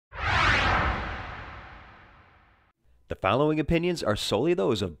The following opinions are solely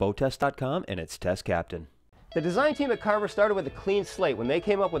those of BoatTest.com and its test captain. The design team at Carver started with a clean slate when they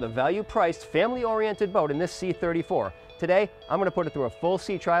came up with a value-priced, family-oriented boat in this C34. Today, I'm going to put it through a full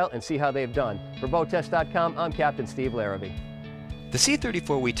sea trial and see how they've done. For BoatTest.com, I'm Captain Steve Larrabee. The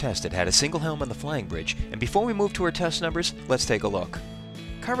C34 we tested had a single helm on the flying bridge, and before we move to our test numbers, let's take a look.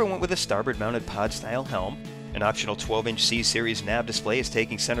 Carver went with a starboard-mounted pod-style helm. An optional 12-inch C-Series nav display is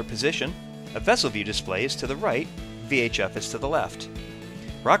taking center position. A vessel view display is to the right. VHF is to the left.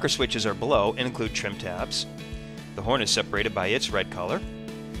 Rocker switches are below and include trim tabs. The horn is separated by its red color.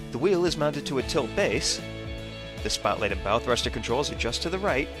 The wheel is mounted to a tilt base. The spotlight and bow thruster controls are just to the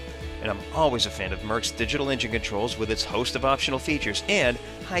right. And I'm always a fan of Merck's digital engine controls with its host of optional features and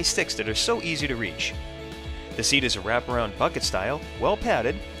high sticks that are so easy to reach. The seat is a wraparound bucket style, well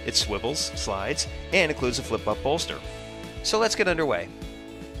padded, it swivels, slides, and includes a flip-up bolster. So let's get underway.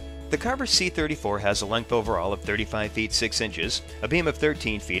 The Carver C34 has a length overall of 35 feet 6 inches, a beam of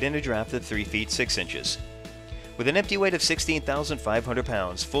 13 feet, and a draft of 3 feet 6 inches. With an empty weight of 16,500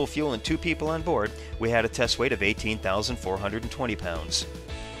 pounds, full fuel, and 2 people on board, we had a test weight of 18,420 pounds.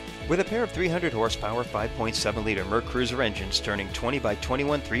 With a pair of 300 horsepower 5.7-liter Merck Cruiser engines turning 20 by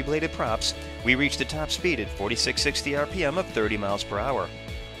 21 3-bladed props, we reached a top speed at 4660 RPM of 30 miles per hour.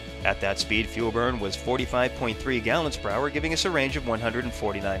 At that speed, fuel burn was 45.3 gallons per hour, giving us a range of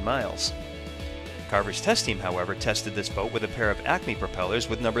 149 miles. Carver's test team, however, tested this boat with a pair of Acme propellers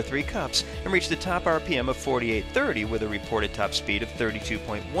with number 3 cups and reached a top RPM of 4830 with a reported top speed of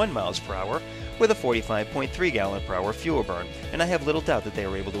 32.1 miles per hour with a 45.3 gallon per hour fuel burn, and I have little doubt that they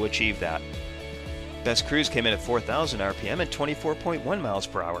were able to achieve that. Best cruise came in at 4,000 RPM and 24.1 miles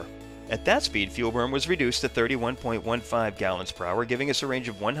per hour. At that speed, fuel burn was reduced to 31.15 gallons per hour, giving us a range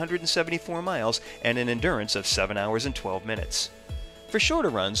of 174 miles and an endurance of 7 hours and 12 minutes. For shorter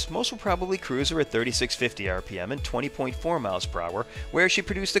runs, most will probably cruise her at 3650 RPM and 20.4 miles per hour, where she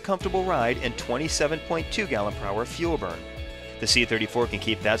produced a comfortable ride and 27.2 gallon per hour fuel burn. The C34 can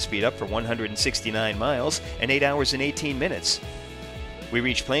keep that speed up for 169 miles and 8 hours and 18 minutes. We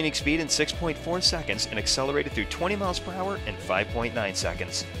reached planing speed in 6.4 seconds and accelerated through 20 miles per hour in 5.9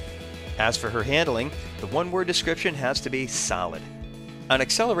 seconds. As for her handling, the one-word description has to be solid. On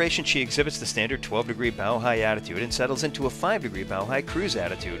acceleration, she exhibits the standard 12-degree bow-high attitude and settles into a 5-degree bow-high cruise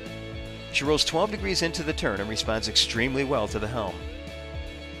attitude. She rolls 12 degrees into the turn and responds extremely well to the helm.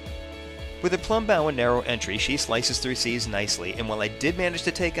 With a plumb bow and narrow entry, she slices through seas nicely, and while I did manage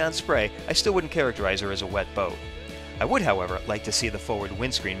to take on spray, I still wouldn't characterize her as a wet boat. I would, however, like to see the forward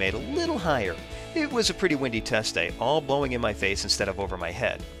windscreen made a little higher. It was a pretty windy test day, all blowing in my face instead of over my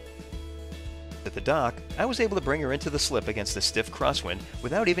head. At the dock, I was able to bring her into the slip against the stiff crosswind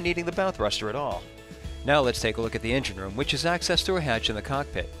without even needing the bow thruster at all. Now let's take a look at the engine room, which has access to a hatch in the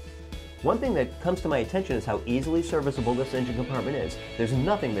cockpit. One thing that comes to my attention is how easily serviceable this engine compartment is. There's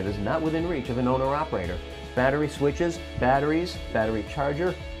nothing that is not within reach of an owner-operator. Battery switches, batteries, battery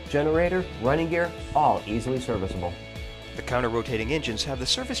charger, generator, running gear, all easily serviceable. The counter-rotating engines have the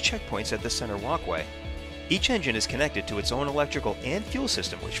service checkpoints at the center walkway. Each engine is connected to its own electrical and fuel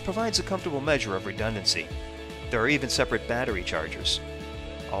system, which provides a comfortable measure of redundancy. There are even separate battery chargers.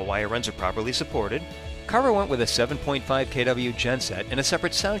 All wire runs are properly supported. Carver went with a 7.5 kW genset and a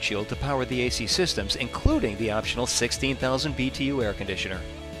separate sound shield to power the AC systems, including the optional 16,000 BTU air conditioner.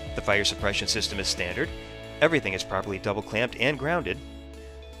 The fire suppression system is standard. Everything is properly double clamped and grounded.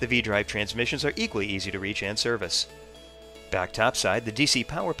 The V-drive transmissions are equally easy to reach and service. Back topside, the DC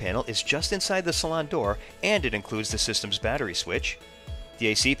power panel is just inside the salon door, and it includes the system's battery switch. The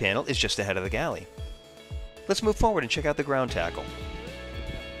AC panel is just ahead of the galley. Let's move forward and check out the ground tackle.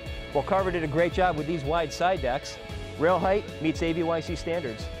 Well, Carver did a great job with these wide side decks. Rail height meets ABYC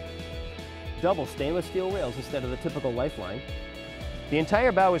standards. Double stainless steel rails instead of the typical lifeline. The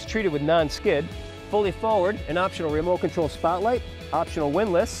entire bow is treated with non-skid. Fully forward, an optional remote control spotlight, optional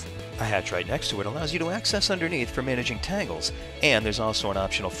windlass. A hatch right next to it allows you to access underneath for managing tangles, and there's also an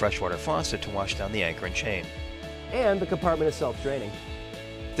optional freshwater faucet to wash down the anchor and chain. And the compartment is self-draining.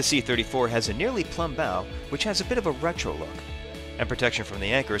 The C34 has a nearly plumb bow, which has a bit of a retro look, and protection from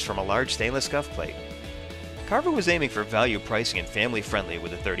the anchors from a large stainless scuff plate. Carver was aiming for value pricing and family-friendly with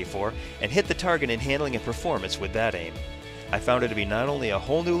the 34, and hit the target in handling and performance with that aim. I found it to be not only a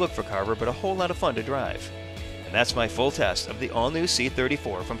whole new look for Carver, but a whole lot of fun to drive. And that's my full test of the all-new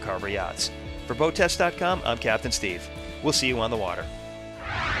C34 from Carver Yachts. For BoatTest.com, I'm Captain Steve. We'll see you on the water.